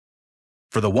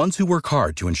For the ones who work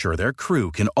hard to ensure their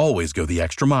crew can always go the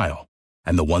extra mile,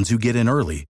 and the ones who get in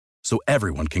early so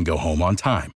everyone can go home on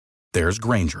time, there's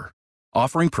Grainger,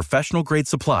 offering professional-grade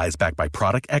supplies backed by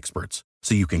product experts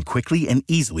so you can quickly and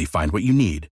easily find what you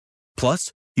need.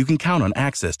 Plus, you can count on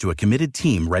access to a committed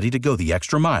team ready to go the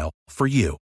extra mile for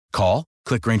you. Call,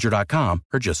 click Grainger.com,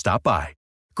 or just stop by.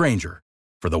 Grainger,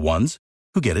 for the ones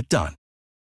who get it done.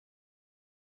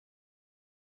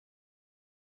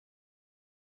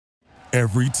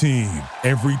 Every team,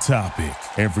 every topic,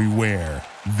 everywhere.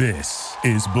 This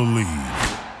is Believe.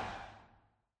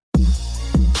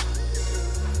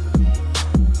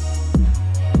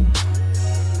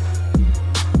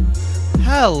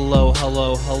 Hello,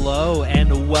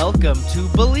 and welcome to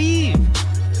Believe.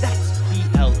 That's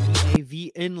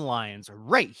BLEAV in Lions,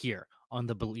 right here on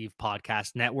the Believe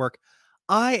Podcast Network.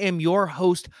 I am your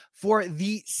host for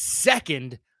the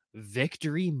second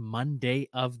Victory Monday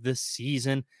of the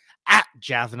season at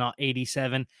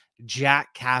Javanaugh87,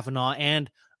 Jack Kavanaugh,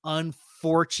 and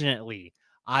unfortunately,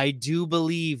 I do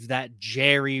believe that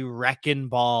Jerry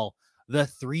Reckenball, the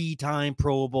three-time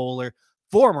Pro Bowler,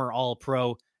 former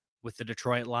All-Pro with the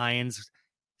Detroit Lions,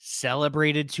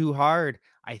 celebrated too hard.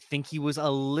 I think he was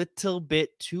a little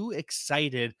bit too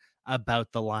excited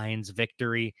about the Lions'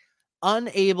 victory.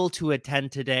 Unable to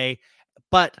attend today,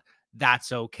 but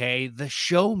that's okay. The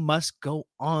show must go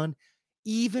on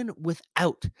even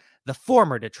without the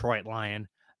former Detroit Lion,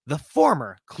 the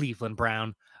former Cleveland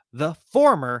Brown, the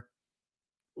former,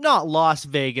 not Las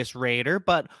Vegas Raider,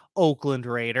 but Oakland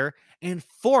Raider, and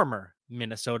former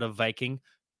Minnesota Viking.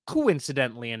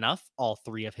 Coincidentally enough, all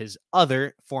three of his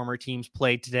other former teams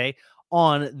played today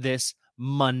on this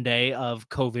Monday of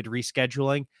COVID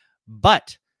rescheduling.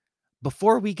 But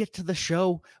before we get to the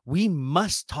show, we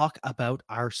must talk about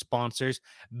our sponsors,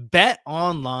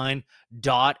 betonline.ag.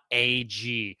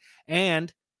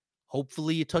 And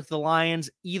hopefully you took the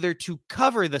Lions either to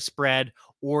cover the spread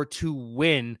or to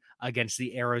win against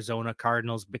the Arizona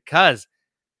Cardinals, because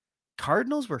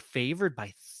Cardinals were favored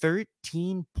by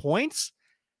 13 points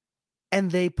and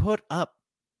they put up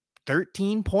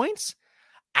 13 points.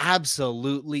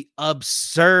 Absolutely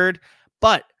absurd.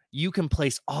 But you can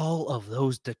place all of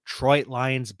those Detroit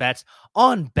Lions bets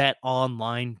on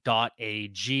betonline.ag.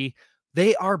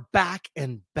 They are back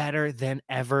and better than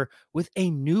ever with a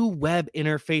new web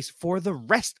interface for the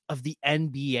rest of the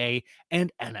NBA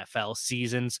and NFL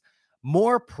seasons.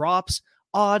 More props,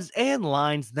 odds, and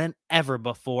lines than ever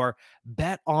before.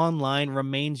 BetOnline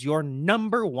remains your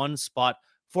number one spot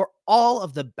for all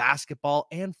of the basketball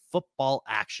and football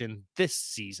action this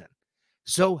season.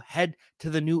 So head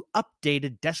to the new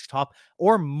updated desktop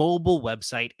or mobile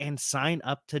website and sign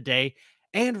up today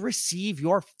and receive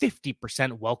your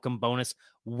 50% welcome bonus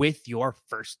with your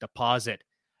first deposit.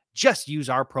 Just use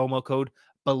our promo code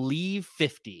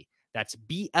BELIEVE50. That's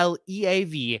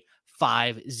BLEAV50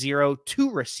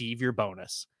 to receive your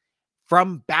bonus.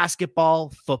 From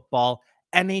basketball, football,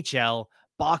 NHL,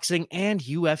 boxing, and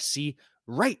UFC,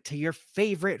 right to your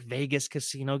favorite Vegas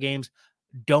casino games,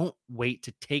 don't wait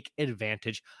to take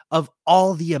advantage of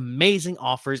all the amazing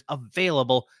offers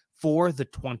available for the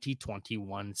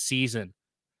 2021 season.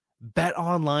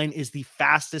 BetOnline is the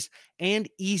fastest and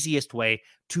easiest way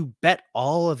to bet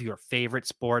all of your favorite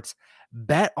sports.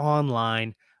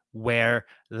 BetOnline, where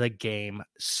the game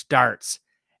starts.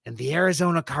 And the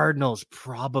Arizona Cardinals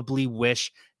probably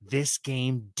wish this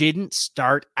game didn't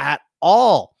start at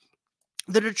all.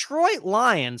 The Detroit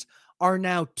Lions are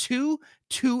now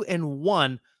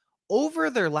 2-1 over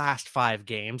their last 5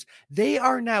 games. They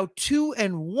are now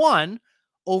 2-1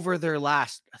 over their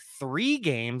last 3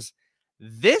 games.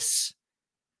 This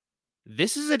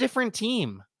is a different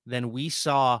team than we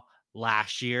saw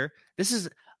last year. This is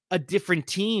a different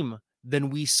team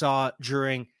than we saw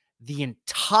during the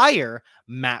entire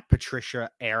Matt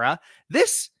Patricia era.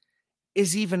 This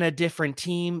is even a different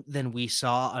team than we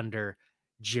saw under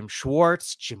Jim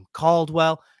Schwartz, Jim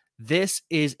Caldwell. This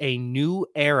is a new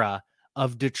era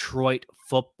of Detroit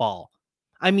football.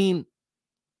 I mean,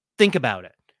 think about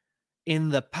it. In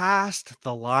the past,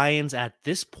 the Lions at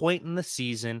this point in the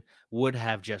season would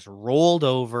have just rolled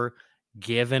over,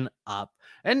 given up.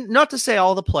 And not to say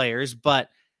all the players, but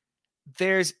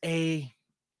there's a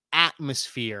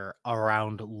atmosphere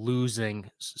around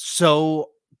losing so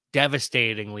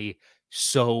devastatingly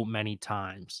so many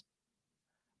times.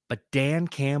 But Dan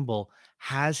Campbell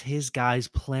has his guys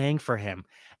playing for him,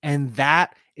 and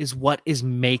that is what is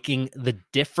making the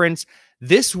difference.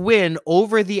 This win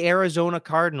over the Arizona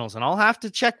Cardinals, and I'll have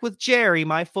to check with Jerry,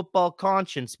 my football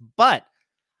conscience, but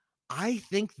I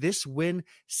think this win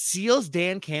seals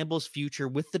Dan Campbell's future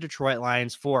with the Detroit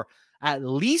Lions for at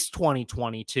least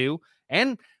 2022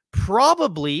 And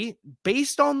probably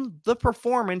based on the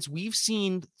performance we've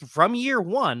seen from year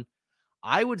one,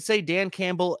 I would say Dan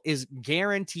Campbell is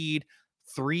guaranteed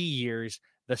 3 years,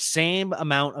 the same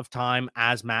amount of time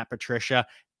as Matt Patricia.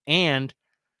 And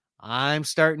I'm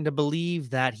starting to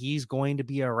believe that he's going to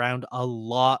be around a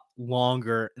lot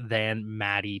longer than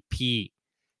Matty P.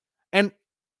 And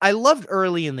I loved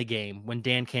early in the game when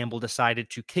Dan Campbell decided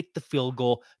to kick the field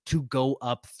goal to go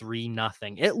up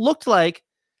 3-0. It looked like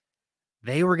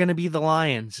they were going to be the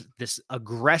Lions, this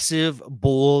aggressive,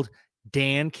 bold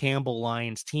Dan Campbell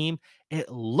Lions team. It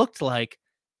looked like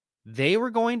they were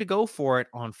going to go for it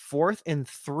on 4th and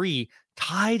 3,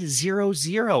 tied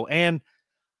 0-0. And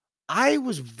I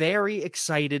was very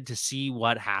excited to see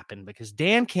what happened because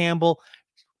Dan Campbell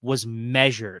was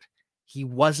measured. He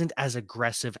wasn't as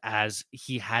aggressive as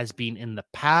he has been in the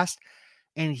past.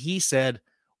 And he said,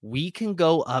 we can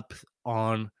go up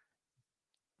on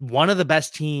one of the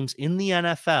best teams in the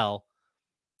NFL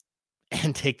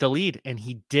and take the lead. And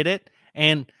he did it.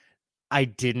 And I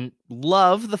didn't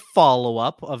love the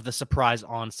follow-up of the surprise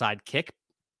onside kick,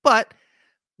 but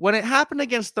when it happened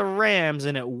against the Rams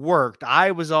and it worked,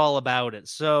 I was all about it.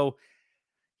 So,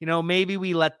 maybe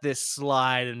we let this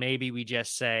slide and maybe we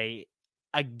just say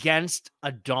against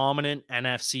a dominant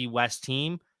NFC West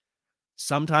team,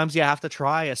 sometimes you have to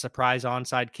try a surprise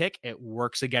onside kick. It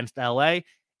works against LA.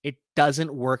 It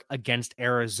doesn't work against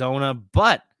Arizona,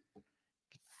 but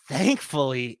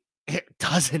thankfully, it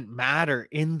doesn't matter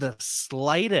in the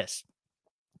slightest.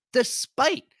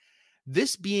 Despite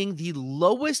this being the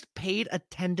lowest paid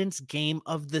attendance game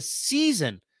of the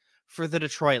season for the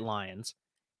Detroit Lions,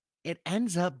 it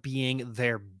ends up being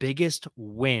their biggest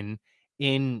win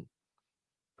in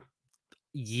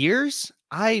years.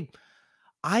 I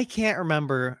can't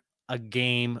remember a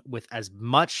game with as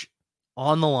much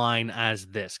on the line as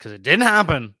this because it didn't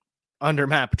happen under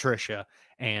Matt Patricia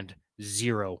and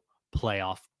 0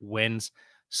 playoff wins.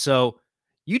 So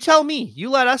you tell me, you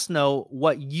let us know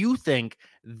what you think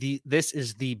this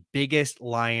is the biggest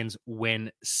Lions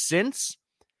win since.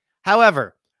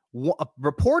 However,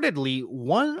 reportedly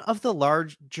one of the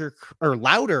larger or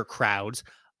louder crowds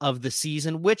of the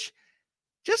season, which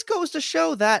just goes to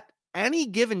show that any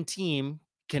given team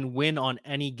can win on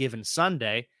any given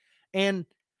Sunday. And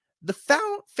the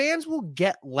fans will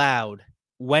get loud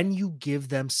when you give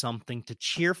them something to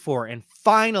cheer for. And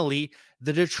finally,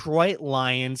 the Detroit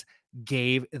Lions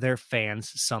gave their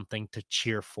fans something to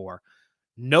cheer for.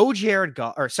 No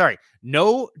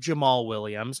no Jamal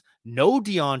Williams, no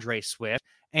DeAndre Swift,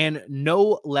 and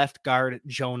no left guard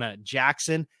Jonah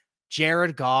Jackson.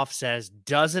 Jared Goff says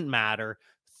doesn't matter.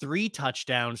 3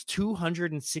 touchdowns,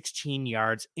 216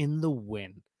 yards in the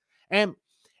win. And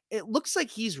it looks like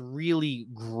he's really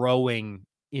growing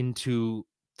into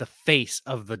the face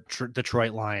of the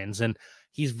Detroit Lions, and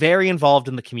he's very involved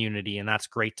in the community, and that's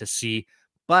great to see.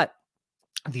 But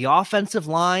the offensive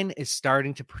line is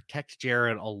starting to protect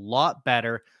Jared a lot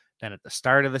better than at the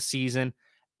start of the season.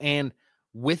 And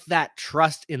with that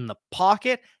trust in the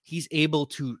pocket, he's able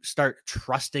to start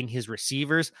trusting his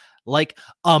receivers like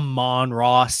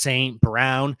Amon-Ra St.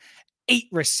 Brown. 8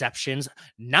 receptions,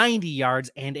 90 yards,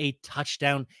 and a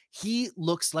touchdown. He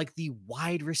looks like the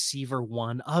wide receiver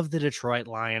 1 of the Detroit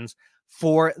Lions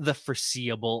for the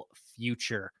foreseeable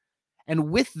future.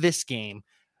 And with this game,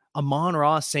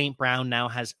 Amon-Ra St. Brown now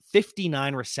has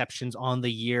 59 receptions on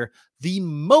the year, the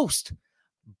most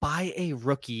by a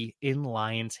rookie in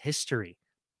Lions history.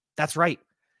 That's right.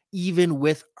 Even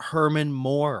with Herman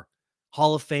Moore,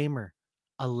 Hall of Famer,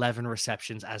 11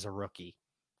 receptions as a rookie.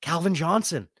 Calvin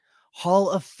Johnson, Hall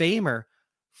of Famer,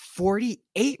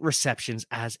 48 receptions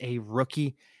as a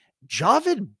rookie.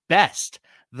 Jahvid Best,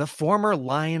 the former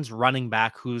Lions running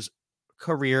back whose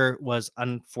career was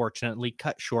unfortunately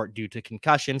cut short due to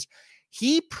concussions,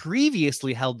 he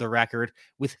previously held the record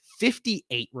with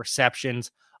 58 receptions.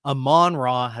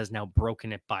 Amon-Ra has now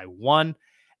broken it by 1,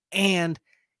 and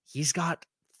he's got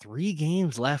 3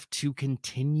 games left to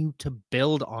continue to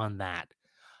build on that.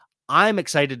 I'm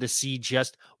excited to see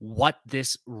just what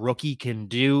this rookie can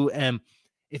do. And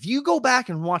if you go back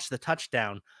and watch the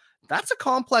touchdown, that's a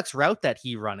complex route that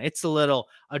he run. It's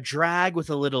a drag with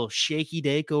a little shaky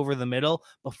dake over the middle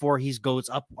before he goes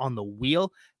up on the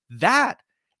wheel. That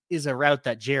is a route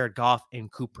that Jared Goff and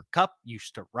Cooper Kupp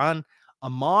used to run.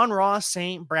 Amon-Ra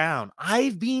St. Brown,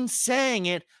 I've been saying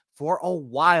it for a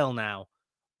while now.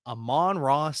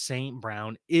 Amon-Ra St.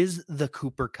 Brown is the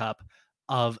Cooper Kupp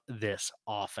of this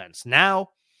offense. Now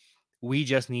we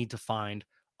just need to find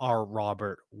our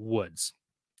Robert Woods.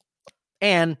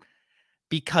 And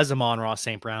because Amon-Ra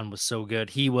St. Brown was so good,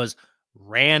 he was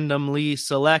randomly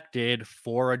selected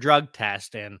for a drug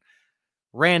test. And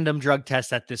Random drug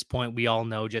test at this point, we all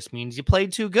know, just means you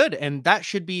played too good. And that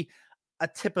should be a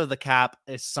tip of the cap,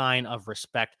 a sign of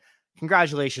respect.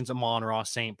 Congratulations, Amon-Ra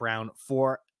St. Brown,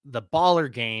 for the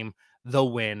baller game, the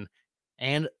win,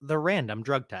 and the random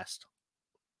drug test.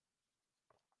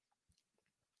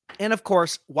 And of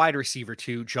course, wide receiver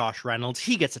 2, Josh Reynolds,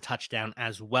 he gets a touchdown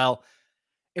as well.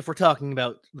 If we're talking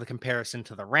about the comparison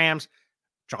to the Rams,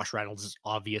 Josh Reynolds is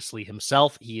obviously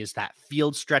himself. He is that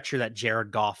field stretcher that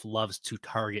Jared Goff loves to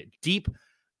target deep.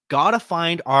 Gotta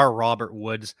find our Robert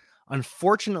Woods.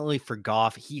 Unfortunately for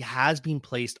Goff, he has been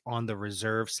placed on the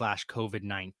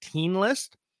reserve/COVID-19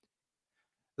 list.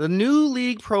 The new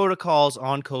league protocols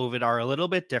on COVID are a little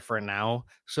bit different now.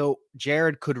 So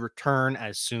Jared could return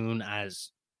as soon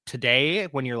as today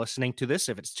when you're listening to this.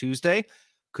 If it's Tuesday,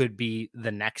 could be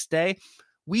the next day.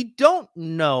 We don't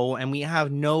know, and we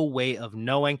have no way of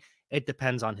knowing. It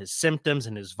depends on his symptoms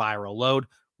and his viral load.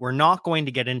 We're not going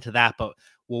to get into that, but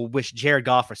we'll wish Jared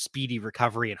Goff a speedy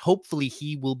recovery, and hopefully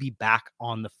he will be back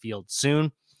on the field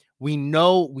soon. We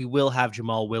know we will have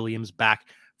Jamal Williams back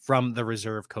from the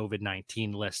reserve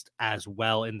COVID-19 list as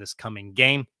well in this coming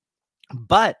game.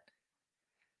 But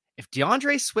if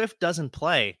DeAndre Swift doesn't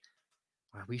play,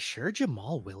 are we sure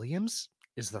Jamal Williams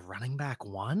is the running back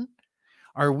one?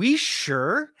 Are we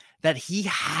sure that he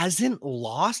hasn't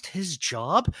lost his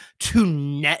job to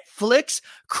Netflix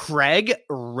Craig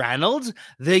Reynolds,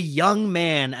 the young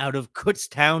man out of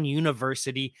Kutztown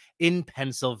University in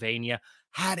Pennsylvania,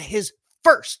 had his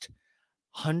first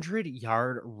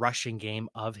 100-yard rushing game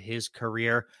of his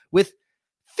career with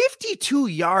 52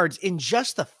 yards in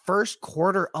just the first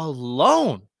quarter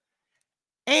alone.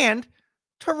 And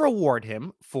to reward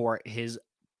him for his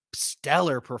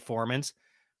stellar performance,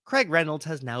 Craig Reynolds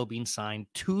has now been signed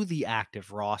to the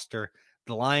active roster.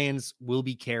 The Lions will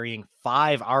be carrying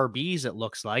 5 RBs, it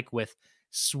looks like, with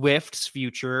Swift's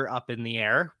future up in the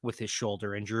air with his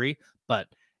shoulder injury, but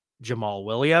Jamal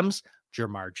Williams,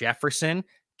 Jermar Jefferson,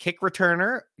 kick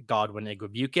returner Godwin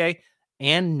Igwebuike,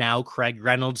 and now Craig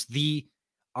Reynolds, the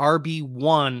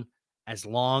RB1, as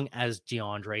long as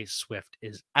DeAndre Swift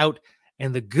is out.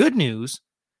 And the good news,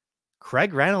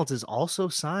 Craig Reynolds is also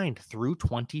signed through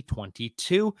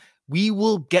 2022. We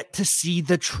will get to see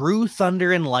the true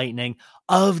thunder and lightning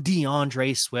of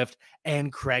DeAndre Swift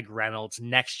and Craig Reynolds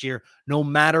next year, no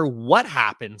matter what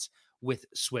happens with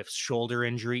Swift's shoulder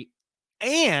injury.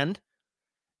 And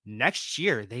next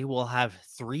year, they will have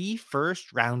 3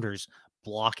 first-rounders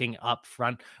blocking up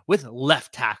front with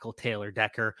left tackle Taylor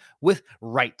Decker, with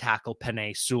right tackle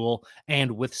Penei Sewell,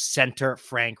 and with center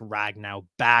Frank Ragnow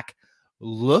back.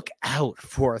 Look out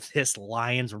for this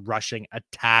Lions rushing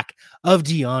attack of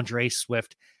DeAndre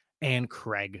Swift and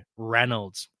Craig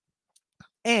Reynolds.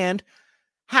 And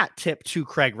hat tip to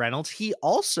Craig Reynolds, he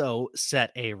also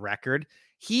set a record.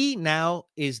 He now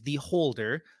is the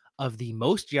holder of the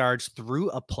most yards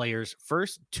through a player's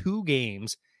first 2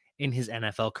 games in his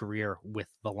NFL career with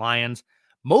the Lions.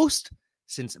 Most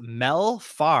since Mel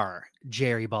Farr,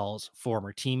 Jerry Ball's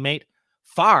former teammate.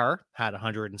 Farr had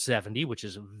 170, which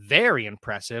is very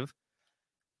impressive.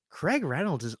 Craig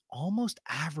Reynolds is almost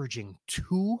averaging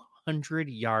 200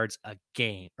 yards a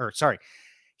game.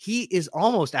 He is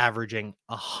almost averaging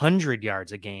 100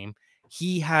 yards a game.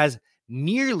 He has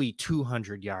nearly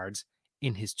 200 yards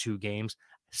in his 2 games,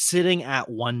 sitting at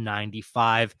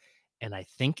 195. And I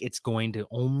think it's going to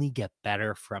only get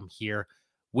better from here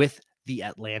with the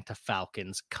Atlanta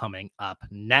Falcons coming up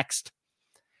next.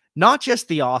 Not just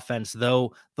the offense,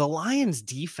 though, the Lions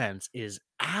defense is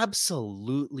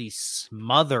absolutely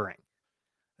smothering.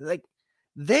 Like,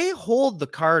 they hold the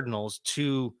Cardinals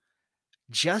to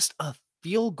just a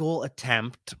field goal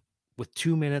attempt with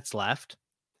 2 minutes left.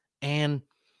 They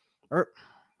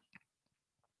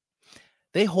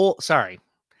hold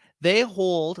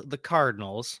the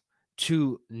Cardinals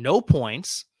to no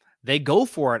points. They go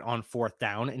for it on 4th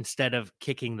down instead of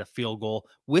kicking the field goal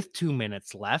with 2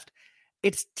 minutes left.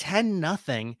 It's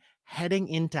 10-0 heading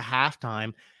into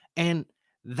halftime. And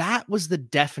that was the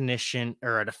definition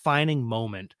or a defining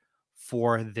moment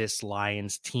for this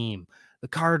Lions team. The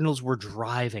Cardinals were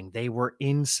driving. They were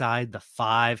inside the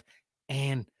 5,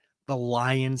 and the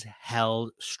Lions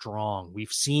held strong.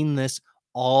 We've seen this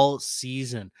all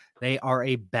season. They are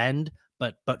a bend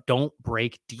but don't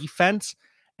break defense,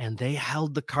 and they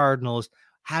held the Cardinals,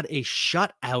 had a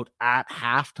shutout at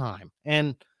halftime.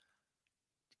 And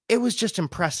it was just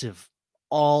impressive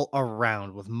all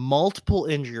around with multiple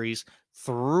injuries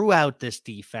throughout this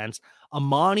defense.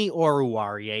 Amani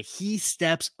Oruwariye, he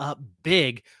steps up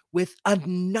big with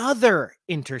another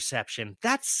interception.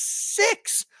 That's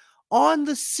 6 on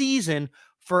the season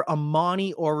for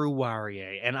Amani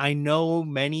Oruwariye. And I know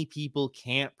many people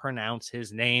can't pronounce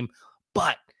his name,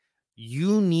 but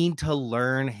you need to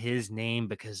learn his name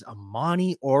because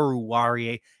Amani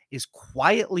Oruwariye is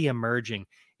quietly emerging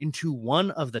into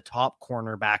one of the top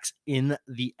cornerbacks in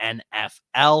the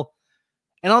NFL.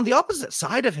 And on the opposite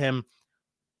side of him,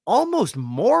 almost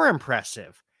more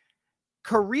impressive,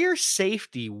 career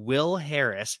safety Will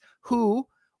Harris, who,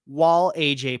 while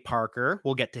AJ Parker,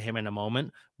 we'll get to him in a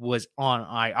moment, was on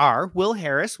IR, Will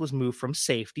Harris was moved from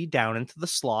safety down into the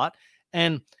slot.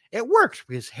 And it worked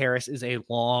because Harris is a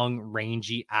long,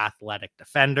 rangy, athletic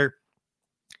defender.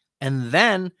 And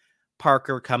then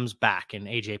Parker comes back, and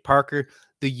AJ Parker,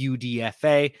 the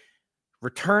UDFA,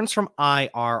 returns from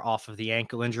IR off of the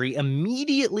ankle injury,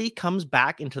 immediately comes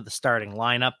back into the starting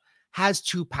lineup, has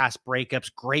 2 pass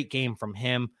breakups, great game from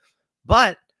him.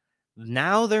 But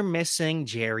now they're missing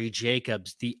Jerry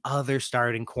Jacobs, the other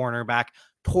starting cornerback,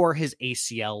 tore his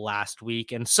ACL last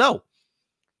week. And so,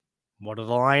 what do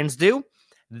the Lions do?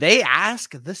 They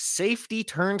ask the safety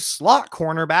turned slot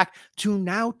cornerback to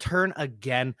now turn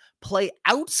again, play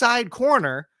outside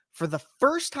corner for the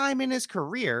first time in his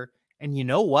career. And you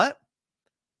know what?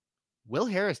 Will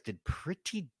Harris did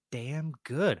pretty damn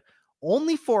good.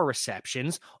 Only 4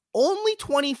 receptions, only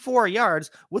 24 yards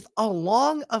with a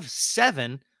long of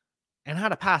 7 and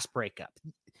had a pass breakup.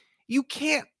 You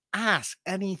can't ask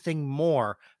anything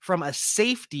more from a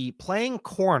safety playing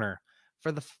corner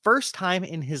for the first time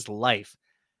in his life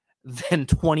than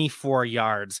 24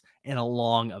 yards and a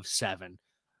long of 7.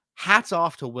 Hats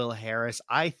off to Will Harris.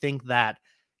 I think that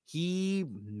he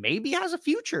maybe has a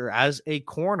future as a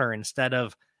corner instead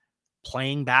of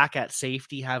playing back at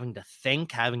safety, having to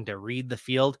think, having to read the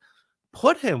field.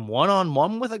 Put him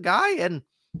one-on-one with a guy, and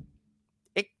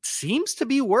it seems to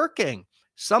be working.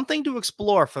 Something to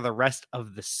explore for the rest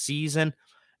of the season.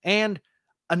 And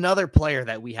another player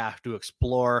that we have to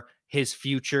explore his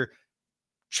future,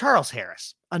 Charles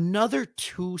Harris. Another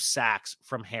 2 sacks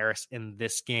from Harris in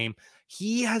this game.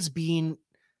 He has been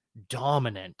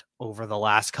dominant over the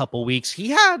last couple weeks. He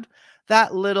had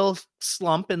that little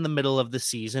slump in the middle of the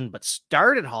season, but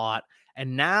started hot.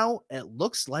 And now it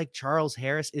looks like Charles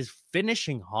Harris is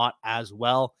finishing hot as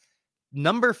well.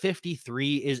 Number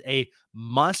 53 is a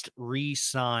must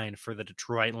re-sign for the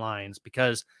Detroit Lions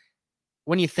because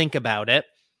when you think about it,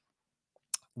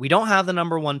 we don't have the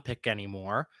number 1 pick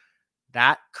anymore.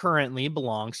 That currently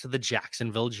belongs to the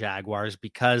Jacksonville Jaguars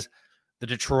because the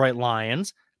Detroit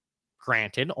Lions,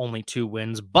 granted, only 2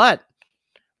 wins, but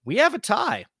we have a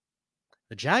tie.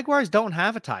 The Jaguars don't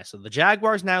have a tie. So the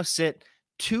Jaguars now sit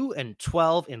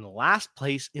 2-12 in last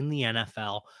place in the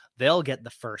NFL. They'll get the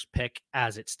first pick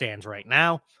as it stands right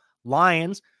now.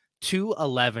 Lions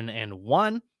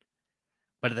 2-11-1.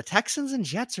 But the Texans and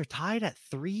Jets are tied at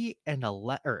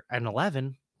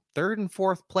 3-11, third and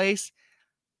fourth place.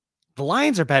 The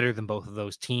Lions are better than both of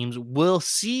those teams. We'll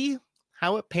see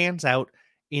how it pans out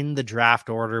in the draft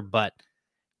order, but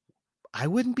I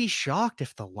wouldn't be shocked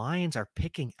if the Lions are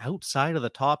picking outside of the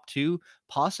top 2,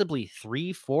 possibly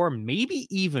 3, 4, maybe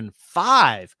even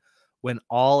 5 when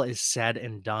all is said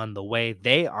and done, the way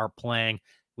they are playing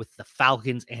with the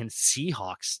Falcons and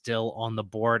Seahawks still on the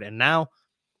board. And now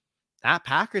that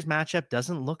Packers matchup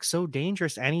doesn't look so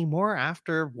dangerous anymore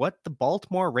after what the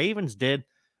Baltimore Ravens did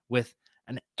with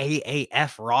an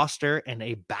AAF roster and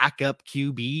a backup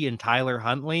QB in Tyler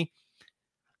Huntley.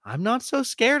 I'm not so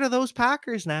scared of those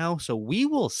Packers now, so we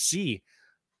will see.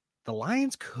 The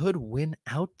Lions could win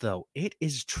out, though. It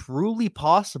is truly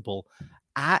possible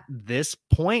at this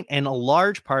point, and a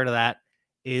large part of that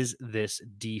is this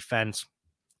defense.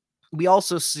 We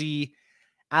also see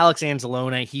Alex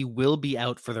Anzalone. He will be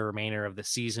out for the remainder of the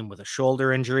season with a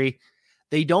shoulder injury.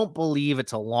 They don't believe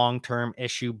it's a long-term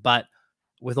issue, but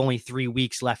with only 3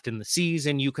 weeks left in the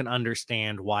season, you can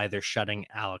understand why they're shutting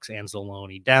Alex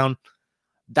Anzalone down.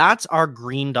 That's our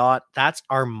green dot. That's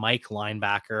our Mike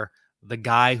linebacker, the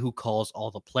guy who calls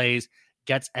all the plays,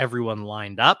 gets everyone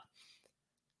lined up.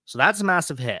 So that's a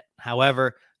massive hit.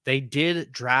 However, they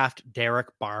did draft Derek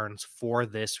Barnes for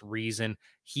this reason.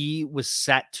 He was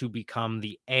set to become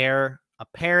the heir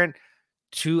apparent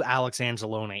to Alex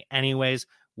Anzalone anyways.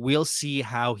 We'll see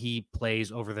how he plays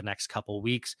over the next couple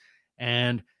weeks.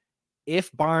 And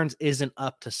if Barnes isn't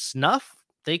up to snuff,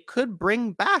 they could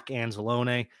bring back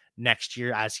Anzalone next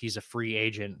year as he's a free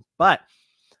agent. But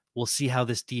we'll see how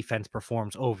this defense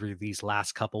performs over these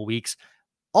last couple weeks.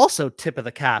 Also, tip of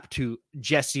the cap to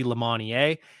Jesse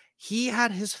Lemonier. He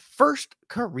had his first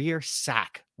career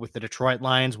sack with the Detroit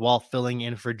Lions while filling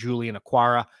in for Julian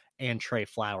Okwara and Trey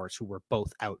Flowers, who were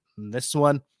both out in this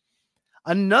one.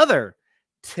 Another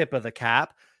tip of the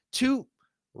cap to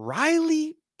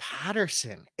Riley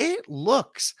Patterson. It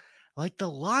looks like the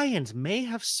Lions may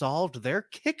have solved their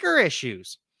kicker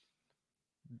issues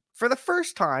for the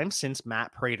first time since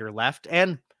Matt Prater left.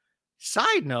 And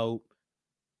side note,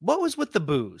 what was with the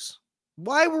boos?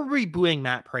 Why were we booing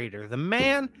Matt Prater? The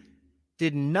man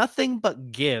did nothing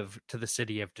but give to the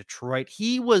city of Detroit.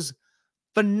 He was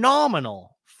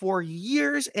phenomenal for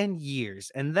years and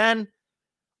years. And then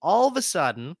all of a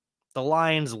sudden, the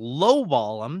Lions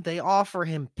lowball him. They offer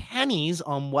him pennies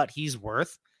on what he's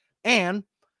worth. And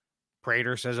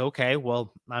Prater says, okay,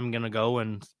 well, I'm going to go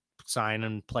and sign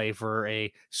and play for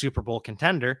a Super Bowl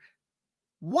contender.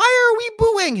 Why are we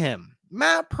booing him?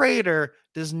 Matt Prater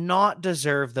does not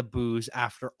deserve the boos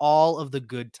after all of the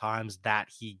good times that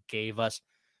he gave us.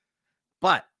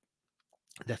 But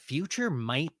the future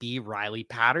might be Riley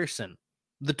Patterson.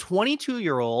 The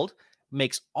 22-year-old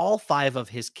makes all 5 of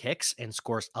his kicks and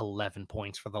scores 11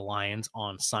 points for the Lions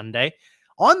on Sunday.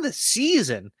 On the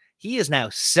season, he is now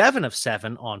 7 of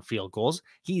 7 on field goals.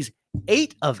 He's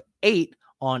 8 of 8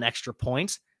 on extra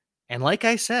points. And like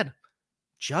I said,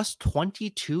 just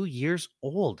 22 years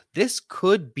old. This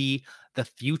could be the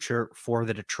future for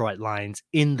the Detroit Lions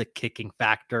in the kicking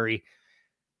factory.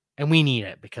 And we need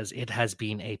it because it has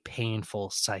been a painful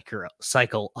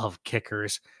cycle of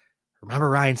kickers. Remember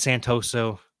Ryan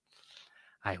Santoso?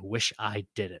 I wish I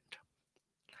didn't.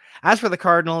 As for the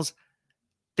Cardinals,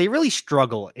 they really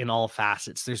struggle in all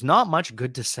facets. There's not much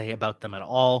good to say about them at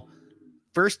all.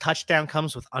 First touchdown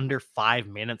comes with under 5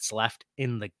 minutes left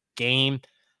in the game.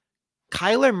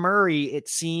 Kyler Murray, it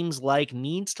seems like,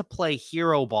 needs to play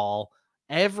hero ball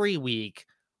every week,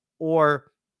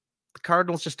 or the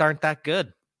Cardinals just aren't that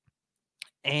good.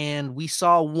 And we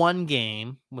saw one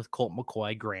game with Colt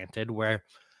McCoy, granted, where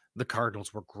the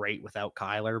Cardinals were great without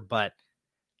Kyler, but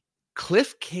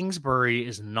Cliff Kingsbury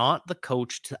is not the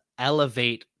coach to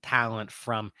elevate talent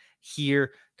from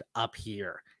here to up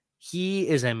here. He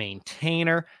is a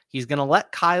maintainer. He's going to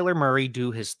let Kyler Murray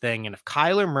do his thing. And if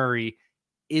Kyler Murray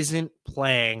isn't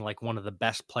playing like one of the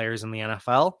best players in the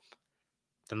NFL,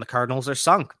 then the Cardinals are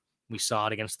sunk. We saw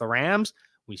it against the Rams.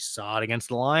 We saw it against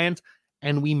the Lions.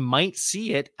 And we might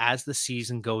see it as the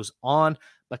season goes on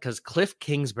because Cliff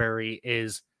Kingsbury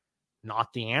is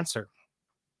not the answer.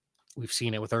 We've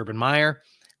seen it with Urban Meyer.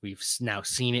 We've now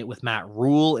seen it with Matt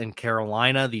Rule in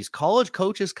Carolina. These college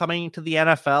coaches coming into the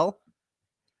NFL,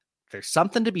 there's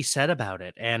something to be said about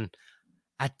it. And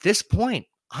at this point,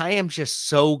 I am just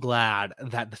so glad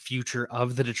that the future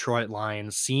of the Detroit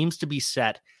Lions seems to be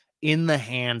set in the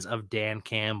hands of Dan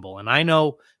Campbell. And I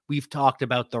know we've talked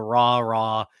about the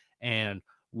rah-rah and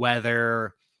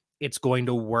whether it's going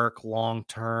to work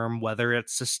long-term, whether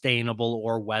it's sustainable,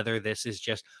 or whether this is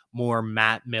just more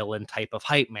Matt Millen type of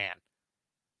hype man.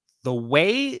 The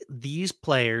way these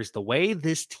players, the way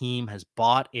this team has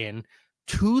bought in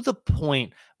to the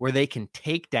point where they can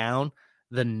take down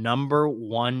the number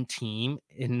 1 team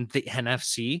in the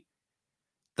NFC,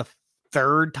 the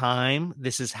 3rd time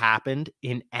this has happened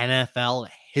in NFL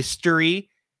history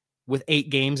with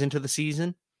 8 games into the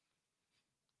season.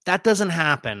 That doesn't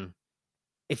happen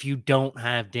if you don't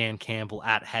have Dan Campbell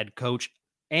at head coach,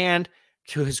 and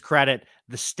to his credit,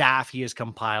 the staff he has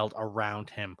compiled around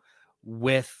him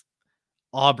with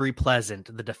Aubrey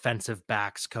Pleasant, the defensive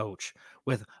backs coach,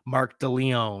 with Mark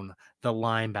DeLeon, the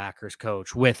linebackers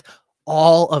coach, with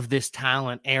all of this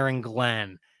talent, Aaron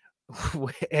Glenn,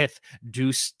 with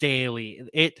Deuce Staley.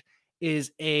 It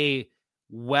is a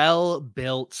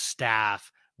well-built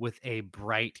staff with a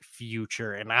bright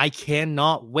future, and I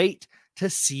cannot wait to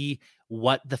see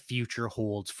what the future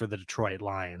holds for the Detroit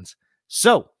Lions.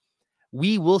 So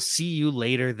we will see you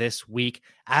later this week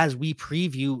as we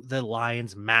preview the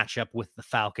Lions matchup with the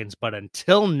Falcons. But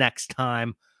until next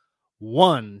time,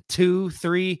 1, 2,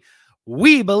 3,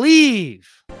 we believe.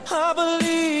 I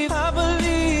believe, I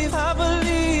believe, I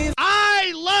believe.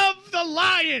 I love the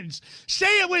Lions.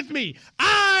 Say it with me.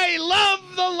 I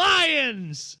love the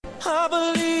Lions. I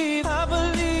believe, I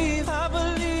believe, I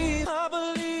believe, I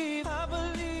believe, I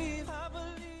believe, I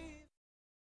believe.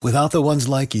 Without the ones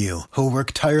like you, who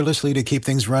work tirelessly to keep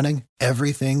things running,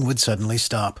 everything would suddenly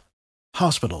stop.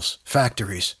 Hospitals,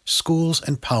 factories, schools,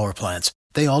 and power plants,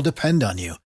 they all depend on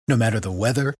you. No matter the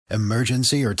weather,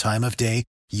 emergency, or time of day,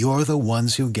 you're the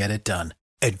ones who get it done.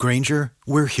 At Grainger,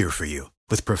 we're here for you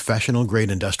with professional-grade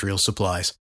industrial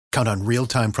supplies. Count on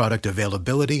real-time product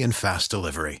availability and fast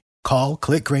delivery. Call,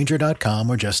 click Grainger.com,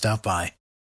 or just stop by.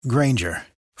 Grainger,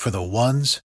 for the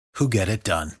ones who get it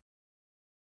done.